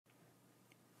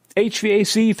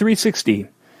HVAC 360,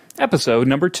 episode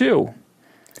number 2,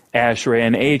 ASHRAE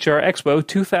and AHR Expo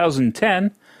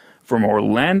 2010 from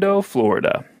Orlando,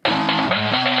 Florida.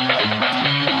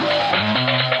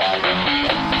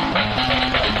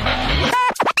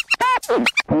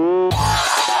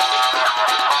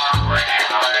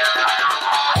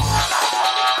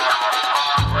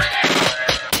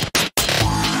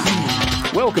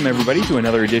 Welcome, everybody, to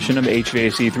another edition of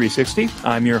HVAC 360.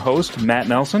 I'm your host, Matt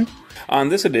Nelson. On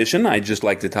this edition, I'd just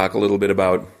like to talk a little bit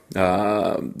about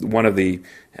one of the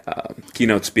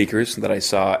keynote speakers that I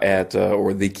saw at,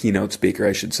 or the keynote speaker,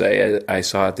 I should say, I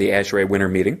saw at the ASHRAE winter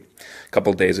meeting a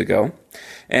couple days ago,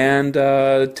 and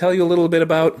tell you a little bit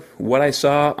about what I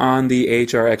saw on the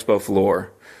AHR Expo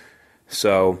floor.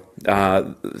 So,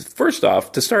 first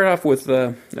off, to start off with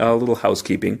a little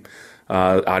housekeeping.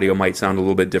 Audio might sound a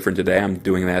little bit different today. I'm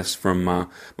doing this from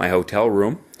my hotel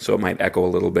room, so it might echo a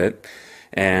little bit.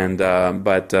 And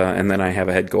then I have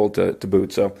a head cold to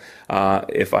boot. So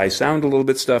if I sound a little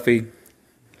bit stuffy,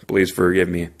 please forgive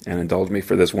me and indulge me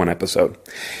for this one episode.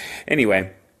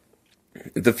 Anyway,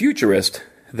 the futurist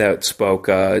that spoke,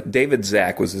 David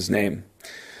Zak was his name,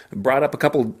 brought up a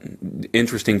couple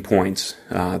interesting points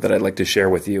that I'd like to share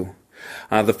with you.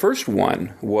 The first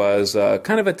one was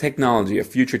kind of a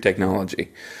future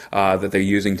technology that they're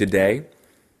using today.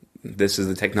 This is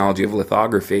the technology of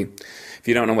lithography. If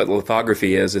you don't know what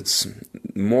lithography is, it's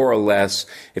more or less,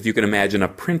 if you can imagine a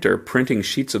printer printing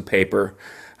sheets of paper,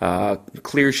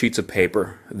 clear sheets of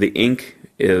paper. The ink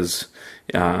is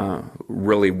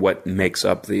really what makes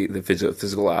up the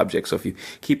physical object. So if you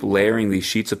keep layering these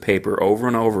sheets of paper over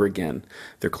and over again,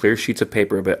 they're clear sheets of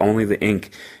paper, but only the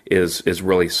ink is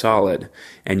really solid.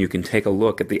 And you can take a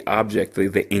look at the object,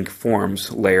 the ink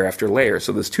forms layer after layer.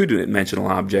 So this two-dimensional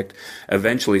object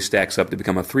eventually stacks up to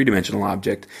become a three-dimensional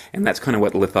object, and that's kind of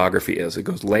what lithography is. It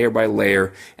goes layer by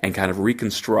layer and kind of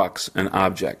reconstructs an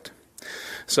object.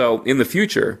 So in the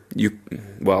future,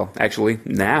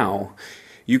 now,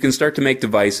 you can start to make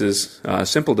devices,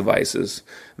 simple devices,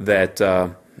 that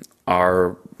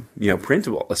are,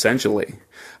 printable, essentially.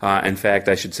 In fact,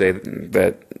 I should say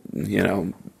that,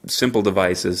 simple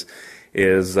devices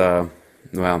is,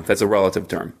 that's a relative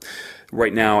term.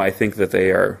 Right now, I think that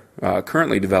they are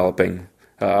currently developing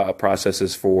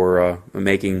processes for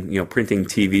making, printing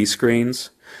TV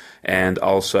screens. And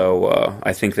also,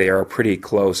 I think they are pretty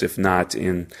close, if not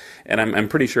in, and I'm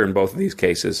pretty sure in both of these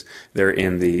cases, they're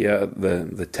in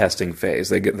the testing phase.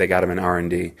 They got them in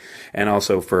R&D, and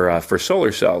also for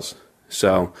solar cells.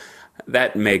 So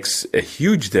that makes a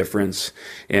huge difference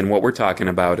in what we're talking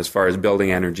about as far as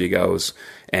building energy goes,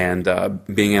 and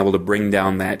being able to bring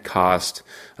down that cost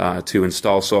to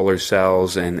install solar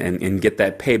cells and get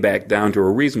that payback down to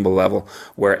a reasonable level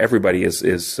where everybody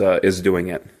is doing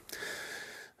it.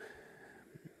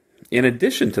 In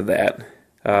addition to that,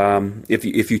 if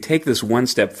you take this one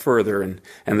step further, and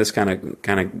this kind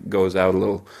of goes out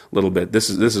a little bit, this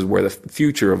is where the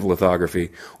future of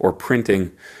lithography or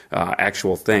printing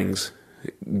actual things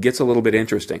gets a little bit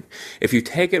interesting. If you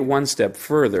take it one step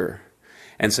further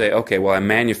and say, okay, well, I'm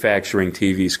manufacturing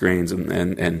TV screens and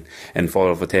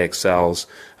photovoltaic cells.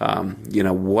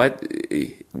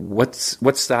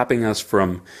 What's stopping us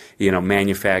from,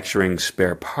 manufacturing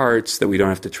spare parts that we don't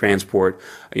have to transport,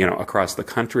 across the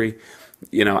country?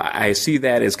 I see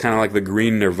that as kind of like the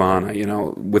green nirvana.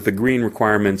 With the green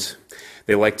requirements,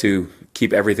 they like to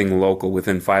keep everything local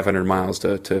within 500 miles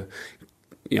to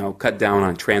cut down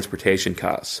on transportation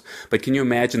costs. But can you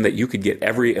imagine that you could get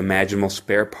every imaginable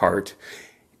spare part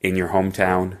in your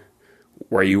hometown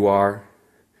where you are?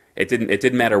 It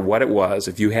didn't matter what it was.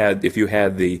 If you had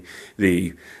the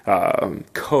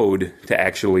code to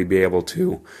actually be able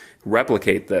to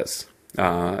replicate this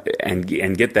and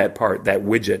get that part, that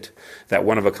widget, that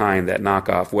one of a kind, that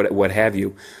knockoff, what have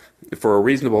you, for a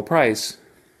reasonable price,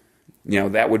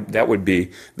 that would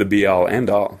be the be all end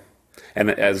all.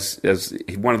 And as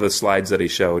one of the slides that he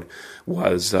showed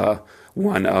was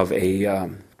one of a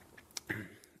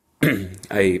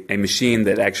machine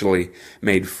that actually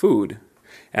made food.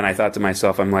 And I thought to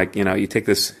myself, I'm like, you take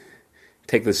this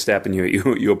step and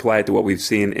you apply it to what we've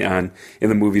seen in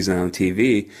the movies and on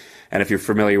TV. And if you're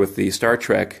familiar with the Star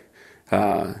Trek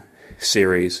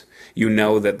series, you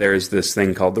know that there's this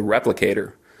thing called the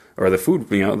replicator, or the food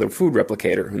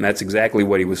replicator, and that's exactly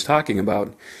what he was talking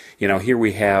about. Here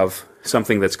we have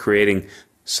something that's creating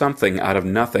something out of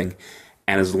nothing,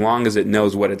 and as long as it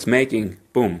knows what it's making,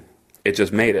 boom, it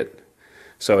just made it.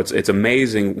 So it's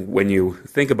amazing when you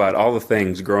think about all the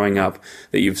things growing up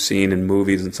that you've seen in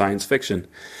movies and science fiction,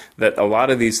 that a lot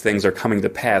of these things are coming to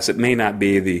pass. It may not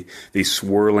be the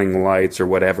swirling lights or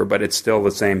whatever, but it's still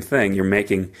the same thing.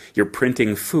 You're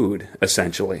printing food,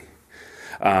 essentially.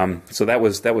 So that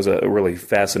was a really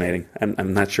fascinating.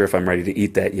 I'm not sure if I'm ready to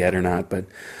eat that yet or not, but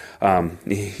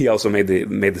he also made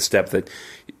the step that,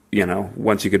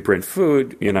 once you could print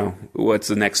food, what's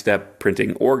the next step?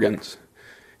 Printing organs.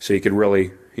 So you could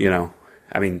really,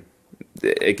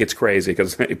 it gets crazy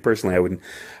because personally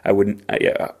I wouldn't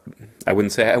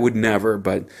say I would never,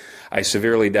 but I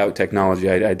severely doubt technology.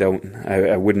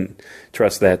 I wouldn't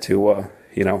trust that to,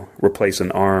 replace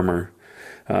an arm or,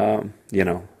 a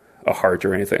heart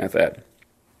or anything like that.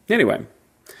 Anyway,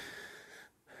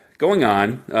 going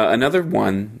on, another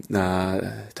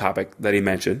topic that he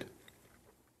mentioned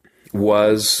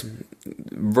was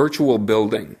virtual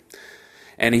building.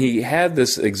 And he had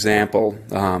this example,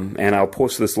 and I'll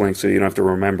post this link so you don't have to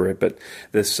remember it, but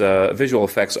this visual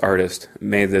effects artist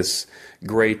made this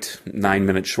great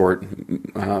 9-minute short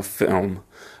film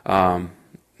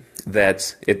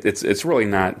that it's really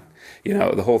not,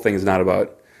 the whole thing is not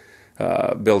about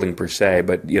building per se,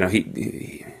 but,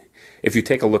 he if you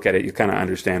take a look at it, you kind of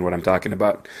understand what I'm talking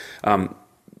about.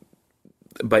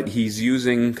 But he's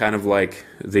using kind of like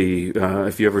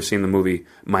if you've ever seen the movie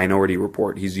Minority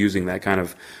Report, he's using that kind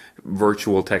of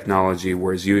virtual technology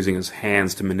where he's using his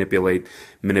hands to manipulate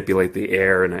the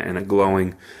air in a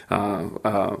glowing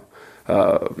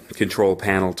control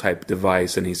panel type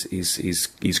device, and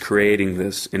he's creating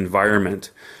this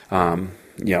environment,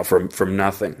 from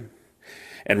nothing.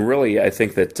 And really, I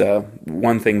think that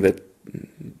one thing that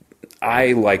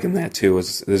I liken that to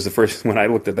is the first, when I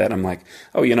looked at that, I'm like,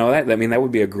 oh, that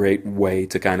would be a great way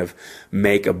to kind of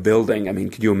make a building. I mean,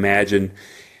 could you imagine,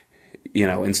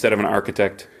 instead of an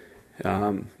architect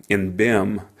in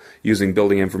BIM using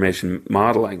building information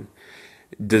modeling,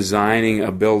 designing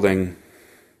a building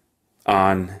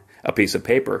on a piece of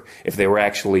paper? If they were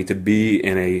actually to be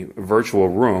in a virtual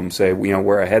room, say,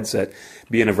 wear a headset,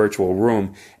 be in a virtual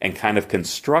room and kind of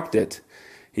construct it,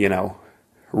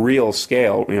 real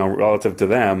scale, relative to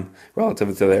them,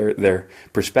 relative to their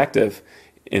perspective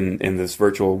in this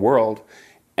virtual world,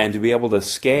 and to be able to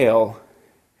scale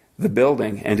the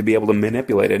building and to be able to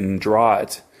manipulate it and draw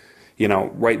it,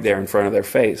 right there in front of their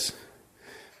face.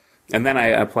 And then I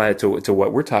apply it to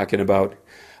what we're talking about,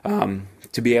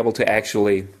 to be able to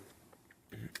actually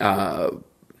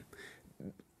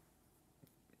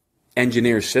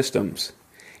engineer systems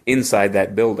inside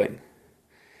that building,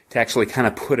 to actually kind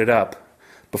of put it up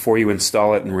before you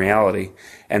install it in reality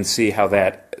and see how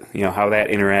that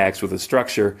interacts with the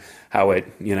structure, how it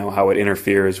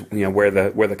interferes, where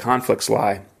the conflicts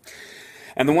lie.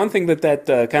 And the one thing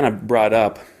that kind of brought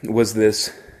up was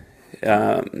this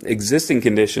existing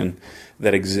condition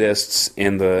that exists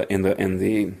in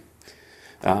the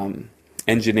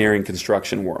engineering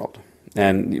construction world.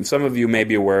 And some of you may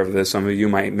be aware of this, some of you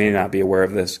may not be aware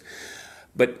of this.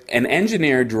 But an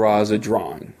engineer draws a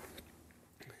drawing.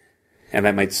 And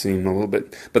that might seem a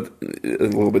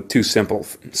little bit too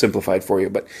simplified for you,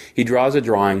 but he draws a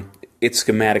drawing. It's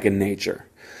schematic in nature.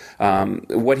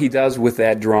 What he does with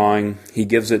that drawing, he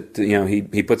gives it,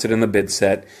 he puts it in the bid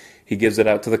set. He gives it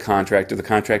out to the contractor. The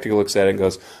contractor looks at it and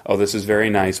goes, "Oh, this is very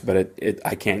nice, but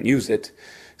I can't use it."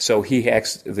 So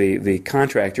the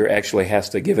contractor actually has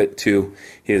to give it to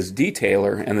his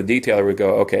detailer, and the detailer would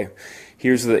go, "Okay,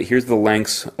 here's the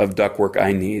lengths of ductwork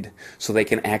I need," so they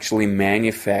can actually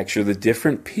manufacture the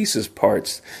different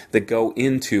parts that go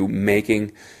into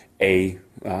making a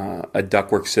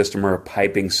ductwork system or a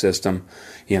piping system,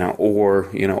 or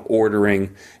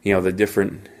ordering the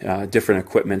different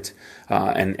equipment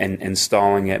and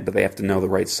installing it, but they have to know the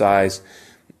right size.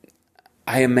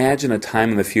 I imagine a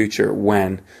time in the future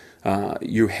when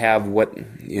you have what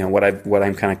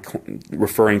I'm kind of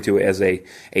referring to as a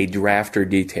drafter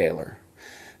detailer.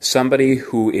 Somebody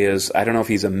who is, I don't know if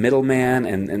he's a middleman,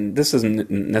 and this doesn't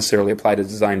necessarily apply to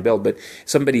design build, but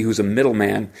somebody who's a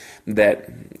middleman that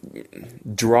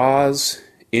draws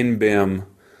in BIM,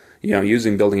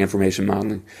 using building information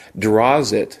modeling,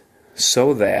 draws it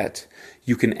so that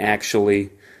you can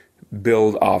actually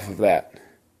build off of that.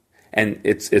 And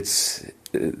it's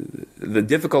the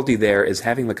difficulty there is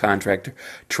having the contractor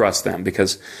trust them,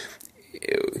 because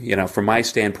from my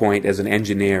standpoint as an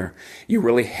engineer, you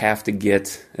really have to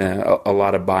get a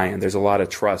lot of buy-in. There's a lot of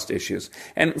trust issues,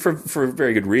 and for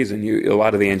very good reason. A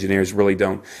lot of the engineers really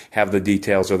don't have the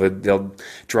details, or they'll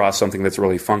draw something that's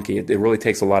really funky. It really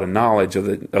takes a lot of knowledge of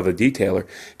the detailer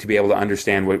to be able to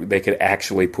understand what they could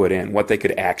actually put in, what they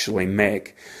could actually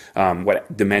make,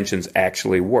 what dimensions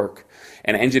actually work.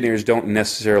 And engineers don't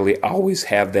necessarily always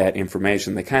have that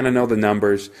information. They kind of know the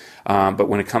numbers, but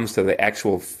when it comes to the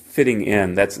actual fitting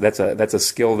in, that's a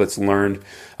skill that's learned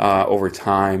over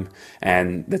time,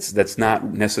 and that's not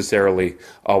necessarily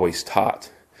always taught.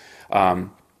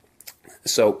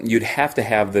 So you'd have to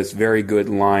have this very good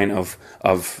line of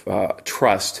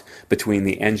trust between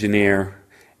the engineer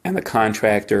and the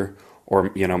contractor.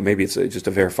 Or maybe it's just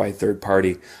a verified third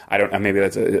party. I don't. Maybe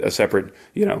that's a separate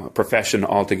profession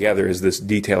altogether. Is this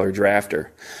detailer drafter?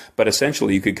 But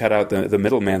essentially, you could cut out the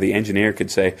middleman. The engineer could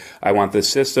say, "I want this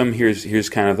system. Here's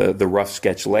kind of the rough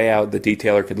sketch layout." The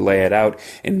detailer could lay it out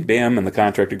in BIM, and the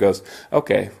contractor goes,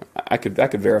 "Okay, I could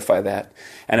verify that."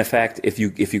 And in fact, if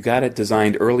you got it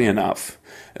designed early enough,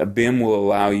 BIM will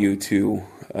allow you to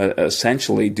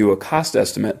essentially do a cost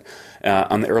estimate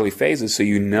on the early phases, so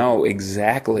you know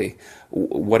exactly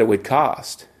what it would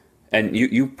cost. And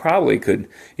you probably could,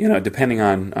 depending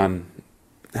on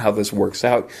how this works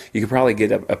out, you could probably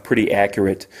get a pretty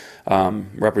accurate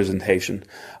representation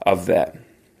of that.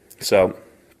 So,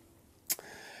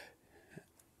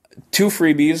 two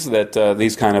freebies that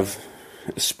these kind of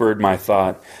spurred my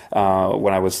thought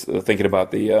when I was thinking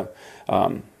about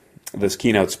this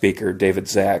keynote speaker, David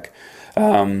Zak.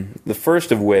 The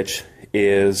first of which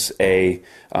is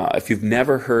if you've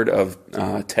never heard of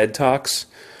TED Talks,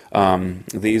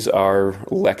 these are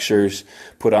lectures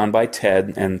put on by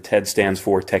TED, and TED stands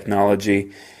for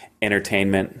Technology,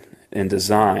 Entertainment, and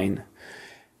Design.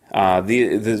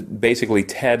 Basically,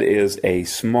 TED is a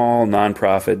small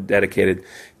nonprofit dedicated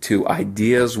to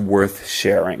ideas worth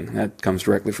sharing. That comes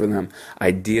directly from them.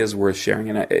 Ideas worth sharing,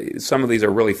 and some of these are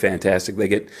really fantastic. They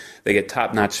get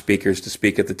top-notch speakers to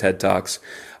speak at the TED Talks.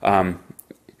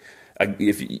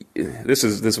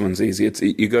 This one's easy.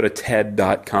 You go to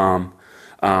TED.com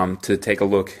to take a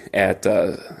look at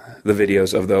the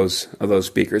videos of those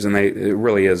speakers, and it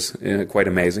really is quite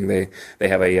amazing. They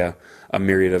have a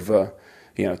myriad of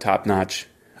top-notch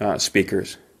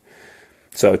speakers.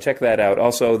 So check that out.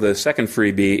 Also, the second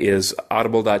freebie is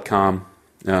Audible.com,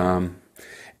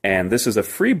 and this is a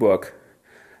free book,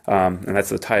 and that's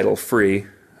the title, free.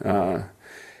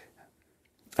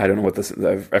 I don't know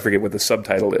I forget what the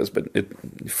subtitle is, but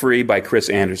Free by Chris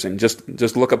Anderson.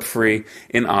 Just look up free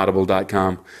in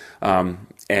Audible.com,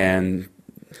 and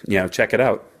check it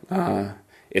out.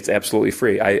 It's absolutely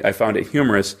free. I found it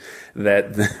humorous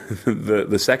that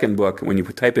the second book, when you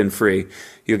type in free,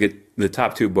 you'll get the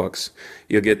top two books.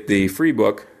 You'll get the free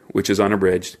book, which is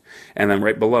unabridged, and then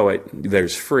right below it,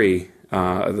 there's free,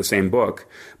 the same book,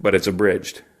 but it's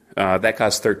abridged. That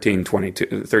costs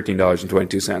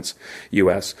 $13.22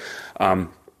 US.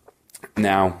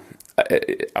 Now,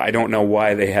 I don't know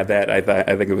why they had that. I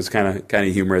think it was kind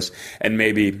of humorous, and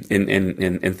maybe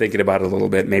in thinking about it a little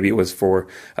bit, maybe it was for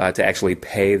to actually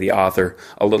pay the author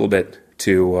a little bit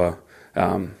to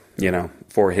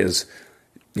for his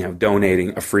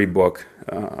donating a free book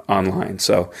online.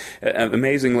 So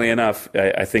amazingly enough,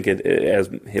 I think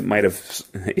it might have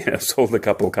sold a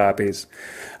couple of copies.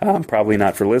 Probably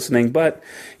not for listening, but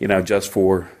just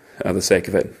for the sake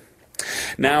of it.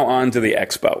 Now on to the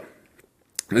expo.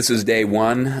 This is day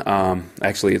one.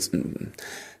 Actually, it's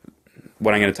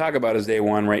what I'm going to talk about is day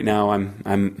one. Right now,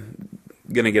 I'm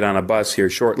going to get on a bus here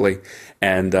shortly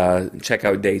and check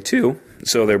out day two.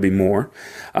 So there'll be more.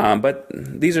 But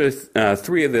these are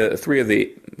three of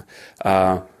the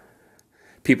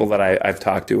people that I've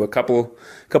talked to. A couple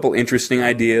interesting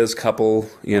ideas, and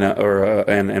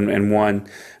one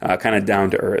kind of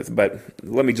down to earth. But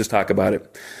let me just talk about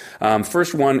it.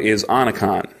 First one is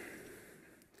Onicon.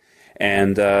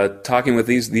 And talking with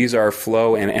these are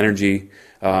flow and energy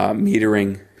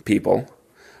metering people.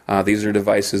 These are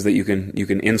devices that you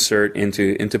can insert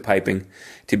into piping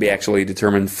to be actually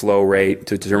determine flow rate,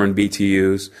 to determine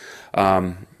BTUs,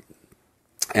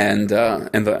 and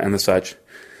the such.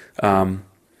 A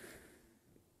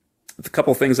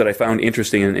couple things that I found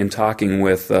interesting in talking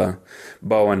with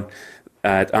Bowen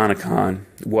at Onicon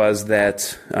was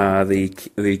that the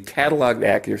cataloged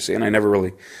accuracy, and I never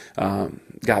really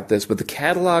got this, but the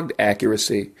cataloged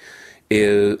accuracy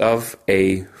of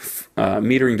a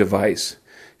metering device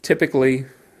typically,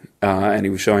 and he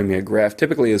was showing me a graph,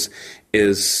 typically is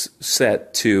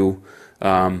set to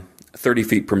 30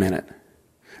 feet per minute,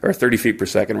 or 30 feet per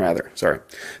second rather, sorry,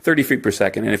 30 feet per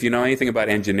second. And if you know anything about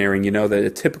engineering, you know that a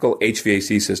typical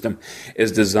HVAC system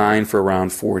is designed for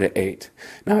around 4 to 8.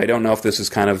 Now, I don't know if this is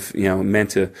kind of,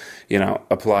 meant to,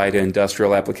 apply to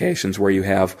industrial applications where you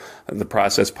have the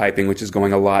process piping, which is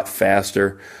going a lot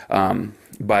faster.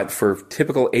 But for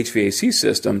typical HVAC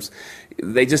systems,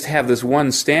 they just have this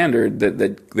one standard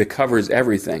that covers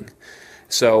everything.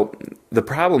 So the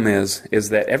problem is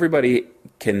that everybody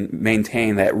can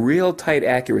maintain that real tight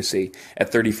accuracy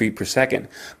at 30 feet per second.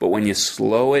 But when you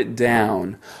slow it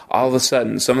down, all of a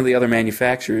sudden, some of the other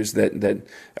manufacturers that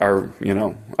are,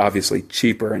 obviously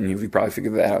cheaper, and you've probably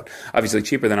figured that out, obviously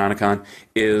cheaper than Onicon,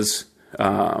 is,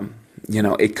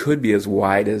 it could be as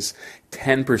wide as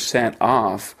 10%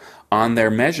 off on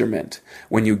their measurement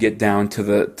when you get down to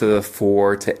the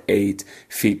 4 to 8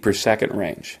 feet per second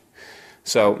range.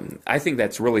 So I think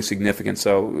that's really significant.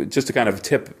 So just a kind of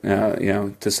tip,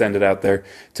 to send it out there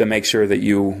to make sure that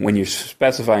when you're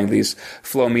specifying these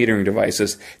flow metering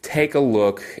devices, take a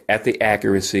look at the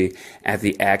accuracy at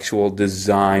the actual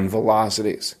design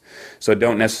velocities. So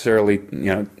don't necessarily,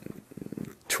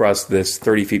 trust this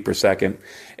 30 feet per second.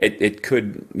 It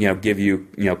could, give you,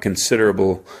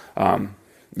 considerable,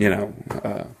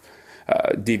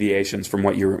 deviations from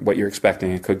what you're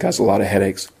expecting. It could cause a lot of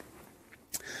headaches.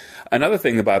 Another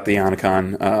thing about the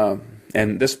Onicon,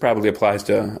 and this probably applies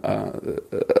to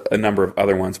a number of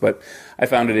other ones, but I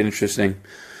found it interesting.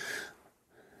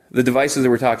 The devices that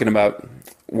we're talking about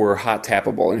were hot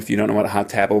tappable, and if you don't know what hot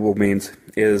tappable means,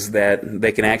 is that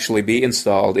they can actually be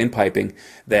installed in piping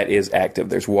that is active.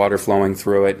 There's water flowing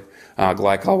through it,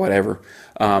 glycol, whatever,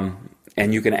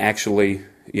 and you can actually,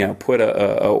 put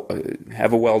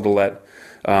have a weldolette,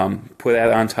 put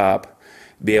that on top,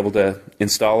 be able to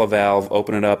install a valve,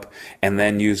 open it up, and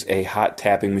then use a hot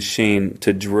tapping machine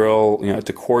to drill,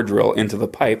 to core drill into the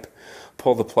pipe,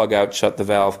 pull the plug out, shut the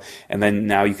valve, and then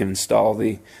now you can install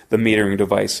the metering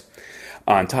device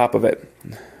on top of it.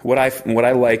 What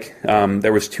I like,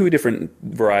 there was 2 different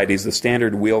varieties, the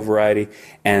standard wheel variety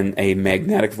and a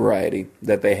magnetic variety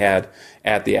that they had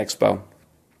at the expo.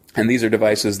 And these are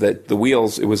devices that the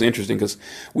wheels, it was interesting because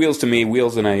wheels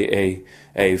in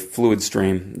a fluid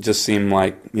stream just seem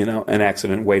like, an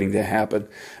accident waiting to happen.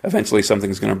 Eventually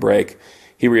something's going to break.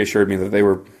 He reassured me that they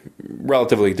were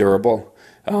relatively durable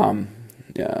and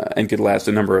could last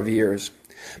a number of years.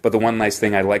 But the one nice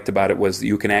thing I liked about it was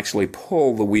you can actually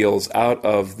pull the wheels out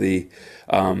of the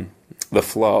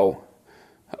flow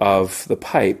of the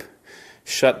pipe,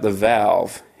 shut the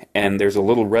valve, and there's a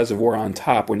little reservoir on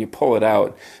top when you pull it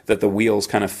out that the wheels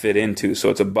kind of fit into, so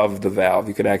it's above the valve.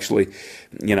 You could actually,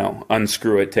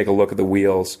 unscrew it, take a look at the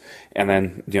wheels, and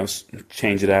then,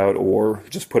 change it out or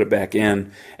just put it back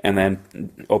in, and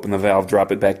then open the valve,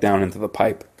 drop it back down into the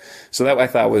pipe. So that I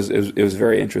thought was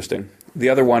very interesting. The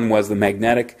other one was the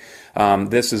magnetic.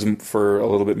 This is for a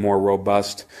little bit more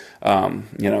robust,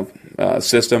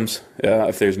 systems.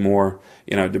 If there's more,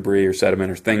 debris or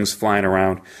sediment or things flying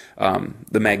around,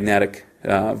 the magnetic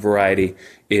variety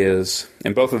is,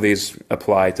 and both of these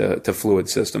apply to fluid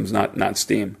systems, not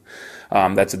steam.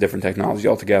 That's a different technology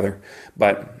altogether.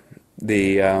 But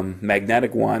the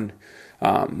magnetic one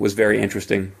was very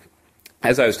interesting.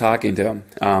 As I was talking to him,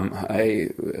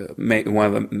 one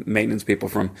of the maintenance people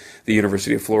from the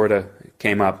University of Florida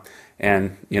came up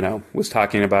and, was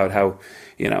talking about how,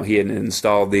 he had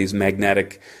installed these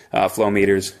magnetic flow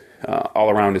meters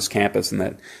all around his campus and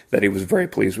that he was very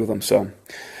pleased with them. So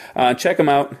check them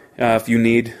out if you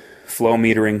need flow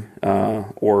metering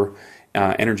or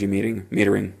energy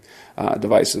metering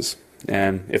devices.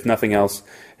 And if nothing else,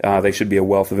 they should be a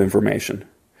wealth of information.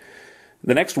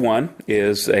 The next one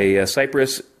is a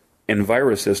Cypress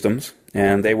Envirosystems,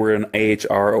 and they were an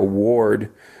AHR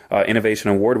Award,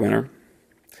 Innovation Award winner.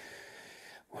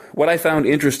 What I found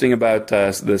interesting about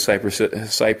the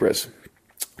Cypress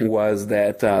was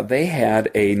that they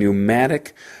had a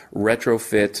pneumatic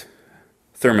retrofit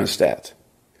thermostat.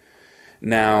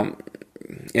 Now,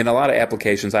 in a lot of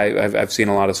applications, I've seen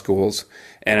a lot of schools,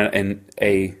 and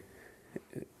a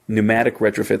pneumatic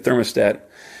retrofit thermostat,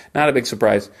 not a big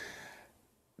surprise.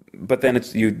 But then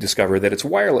you discover that it's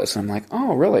wireless. I'm like,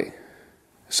 oh, really?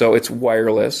 So it's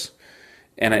wireless,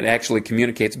 and it actually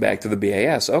communicates back to the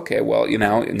BAS. Okay, well,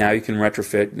 now you can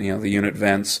retrofit, the unit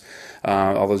vents,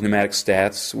 all those pneumatic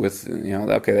stats with,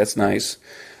 okay, that's nice.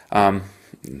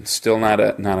 Still not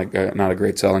a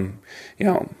great selling,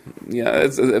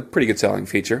 it's a pretty good selling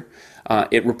feature.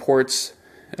 It reports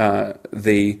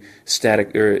the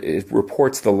static, or it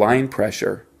reports the line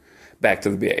pressure back to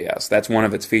the BAS. That's one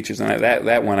of its features, and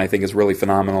that one I think is really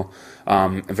phenomenal,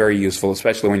 very useful,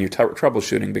 especially when you're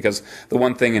troubleshooting, because the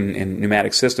one thing in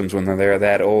pneumatic systems, when they're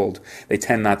that old, they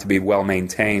tend not to be well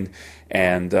maintained.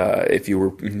 And if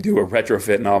you do a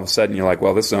retrofit and all of a sudden you're like,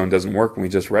 well, this zone doesn't work and we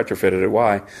just retrofitted it,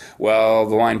 why? Well,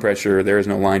 the line pressure, there is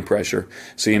no line pressure.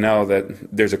 So you know that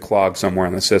there's a clog somewhere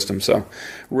in the system. So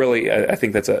really, I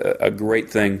think that's a great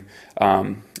thing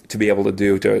to be able to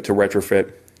do to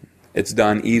retrofit. It's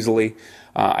done easily.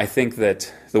 I think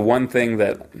that the one thing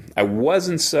that I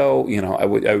wasn't so, I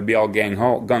would be all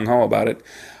gung-ho about it,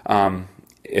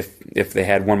 if they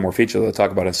had one more feature that I'll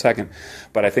talk about in a second.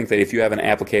 But I think that if you have an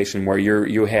application where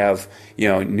you have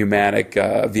pneumatic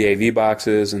VAV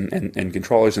boxes and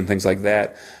controllers and things like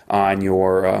that on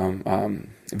your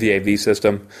VAV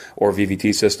system or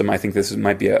VVT system, I think this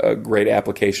might be a great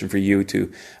application for you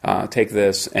to take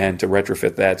this and to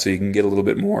retrofit that so you can get a little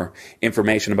bit more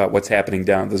information about what's happening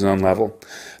down at the zone level.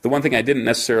 The one thing I didn't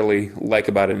necessarily like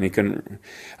about it,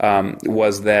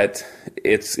 was that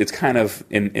it's kind of,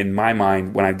 in my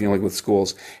mind, when I'm dealing with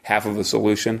schools, half of a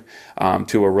solution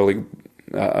to a really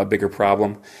a bigger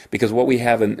problem, because what we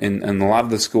have in a lot of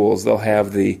the schools, they'll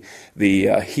have the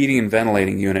heating and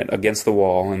ventilating unit against the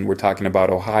wall, and we're talking about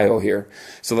Ohio here.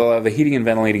 So they'll have the heating and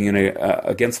ventilating unit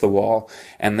against the wall,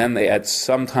 and then they at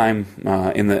some time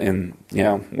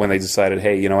when they decided,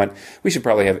 hey, you know what, we should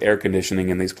probably have air conditioning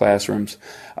in these classrooms,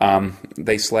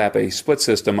 they slap a split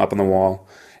system up on the wall,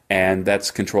 and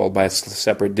that's controlled by a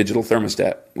separate digital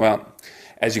thermostat. Well,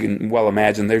 as you can well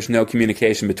imagine, there's no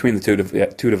communication between the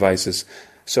two devices,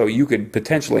 so you could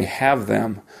potentially have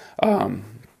them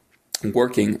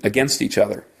working against each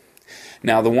other.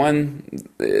 Now,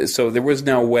 so there was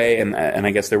no way, and I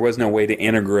guess there was no way to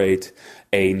integrate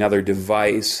another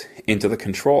device into the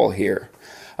control here.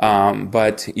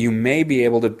 But you may be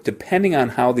able to, depending on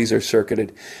how these are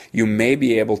circuited, you may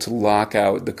be able to lock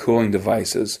out the cooling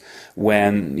devices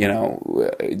when,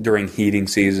 during heating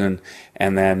season,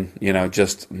 and then,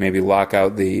 just maybe lock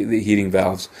out the heating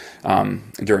valves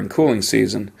during cooling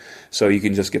season, so you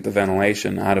can just get the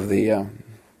ventilation out of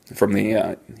from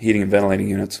the heating and ventilating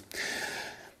units.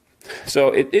 So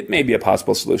it may be a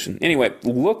possible solution. Anyway,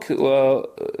 look,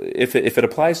 if it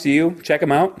applies to you, check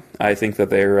them out. I think that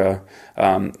they're,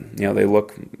 they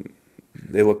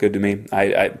look good to me.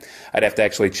 I'd have to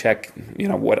actually check.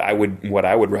 What I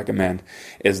would recommend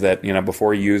is that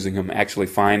before using them, actually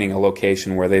finding a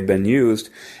location where they've been used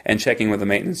and checking with the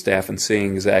maintenance staff and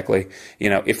seeing exactly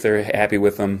if they're happy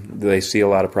with them. Do they see a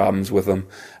lot of problems with them?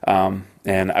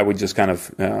 And I would just kind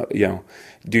of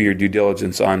do your due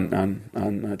diligence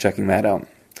on checking that out.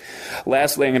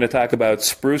 Lastly, I'm going to talk about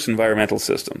Spruce Environmental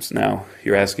Systems. Now,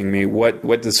 you're asking me,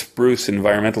 what does Spruce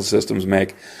Environmental Systems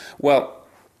make? Well,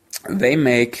 they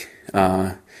make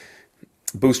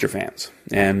booster fans.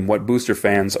 And what booster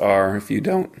fans are, if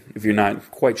you're not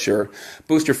quite sure,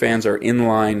 booster fans are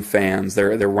inline fans.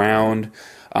 They're round,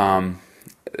 and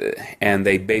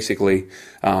they basically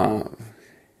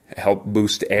help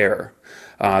boost air.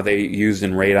 They used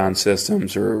in radon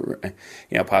systems, or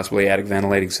possibly attic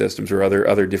ventilating systems, or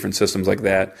other different systems like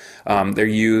that. They're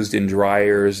used in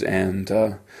dryers,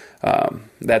 and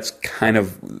that's kind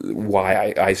of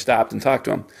why I stopped and talked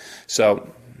to them.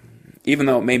 So even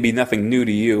though it may be nothing new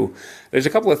to you, there's a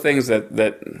couple of things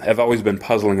that have always been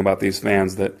puzzling about these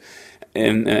fans that,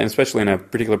 and especially in a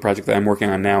particular project that I'm working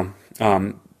on now,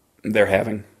 they're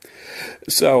having.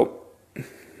 So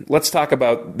let's talk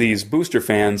about these booster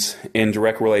fans in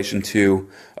direct relation to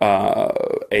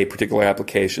a particular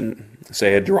application,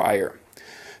 say a dryer.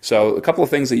 So a couple of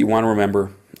things that you want to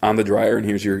remember on the dryer, and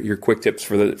here's your quick tips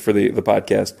for the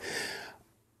podcast.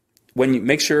 When you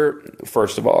make sure,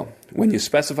 first of all, when you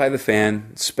specify the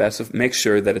fan, make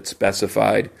sure that it's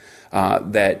specified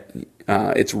that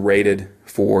it's rated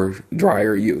for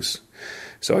dryer use.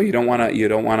 So you don't want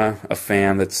a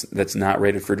fan that's not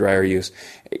rated for dryer use.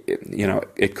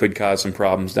 It could cause some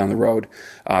problems down the road.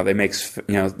 They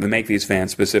make these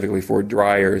fans specifically for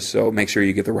dryers, so make sure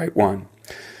you get the right one.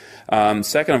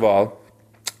 Second of all,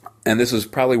 and this is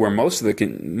probably where most of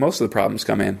the problems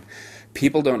come in,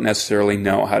 people don't necessarily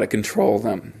know how to control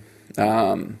them.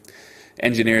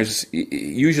 Engineers,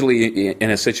 usually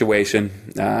in a situation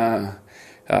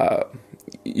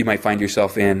you might find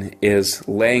yourself in, is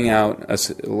laying out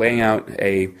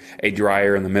a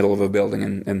dryer in the middle of a building,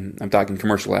 and I'm talking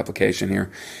commercial application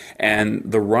here, and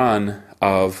the run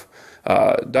of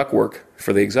ductwork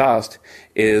for the exhaust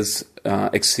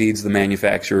exceeds the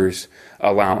manufacturer's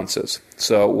allowances.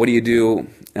 So what do you do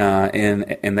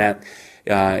in that?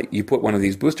 You put one of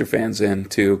these booster fans in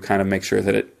to kind of make sure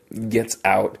that it gets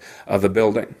out of the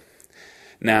building.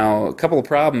 Now, a couple of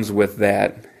problems with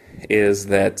that is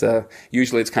that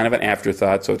usually it's kind of an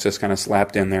afterthought, so it's just kind of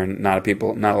slapped in there, and not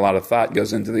a lot of thought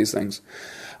goes into these things.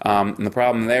 And the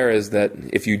problem there is that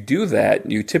if you do that,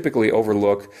 you typically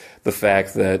overlook the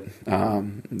fact that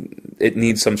it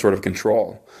needs some sort of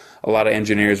control. A lot of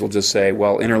engineers will just say,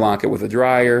 well, interlock it with a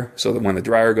dryer so that when the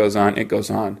dryer goes on, it goes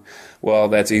on. Well,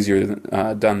 that's easier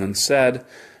done than said,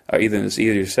 or it's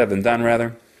easier said than done,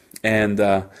 rather.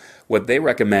 And what they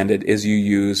recommended is you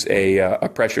use a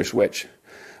pressure switch.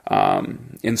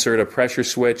 Insert a pressure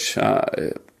switch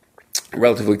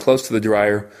relatively close to the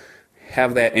dryer,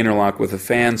 have that interlock with the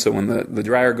fan, so when the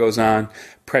dryer goes on,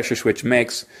 pressure switch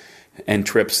makes and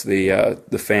trips the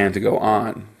fan to go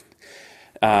on.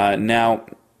 Now,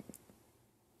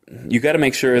 you got to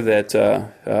make sure that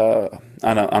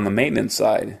on the maintenance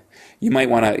side, you might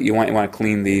want to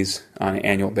clean these on an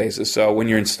annual basis. So when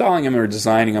you're installing them or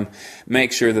designing them,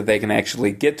 make sure that they can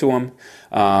actually get to them,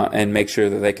 and make sure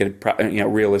that they can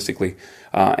realistically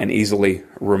and easily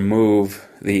remove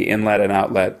the inlet and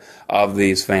outlet of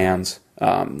these fans,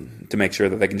 to make sure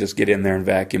that they can just get in there and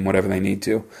vacuum whatever they need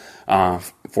to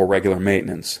for regular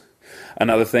maintenance.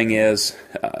 Another thing is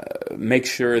make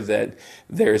sure that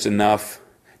there's enough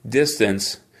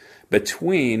distance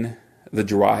between the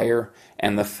dryer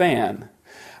and the fan.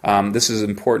 This is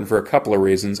important for a couple of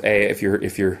reasons. If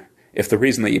the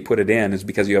reason that you put it in is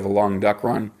because you have a long duct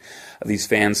run, these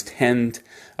fans tend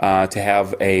to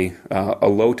have a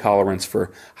low tolerance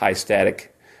for high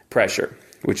static pressure,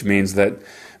 which means that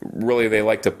really they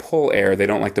like to pull air, they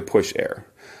don't like to push air.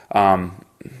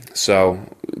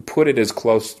 So put it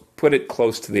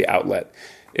close to the outlet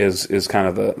is kind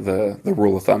of the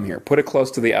rule of thumb here. Put it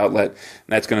close to the outlet, and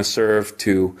that's going to serve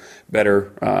to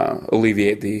better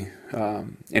alleviate the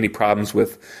any problems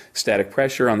with static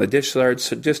pressure on the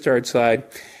discharge side.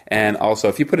 And also,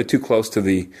 if you put it too close to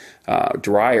the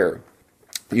dryer,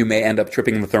 you may end up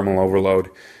tripping the thermal overload,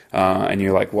 and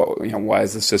you're like, why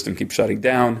does the system keep shutting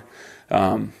down?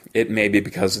 It may be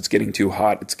because it's getting too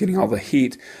hot. It's getting all the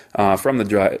heat from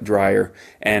the dryer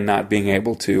and not being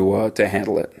able to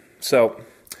handle it. So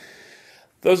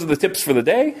those are the tips for the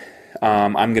day.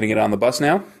 I'm going to get on the bus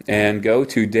now and go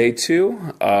to day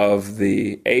 2 of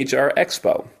the AHR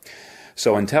Expo.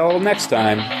 So until next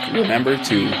time, remember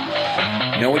to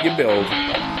know what you build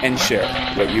and share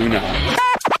what you know.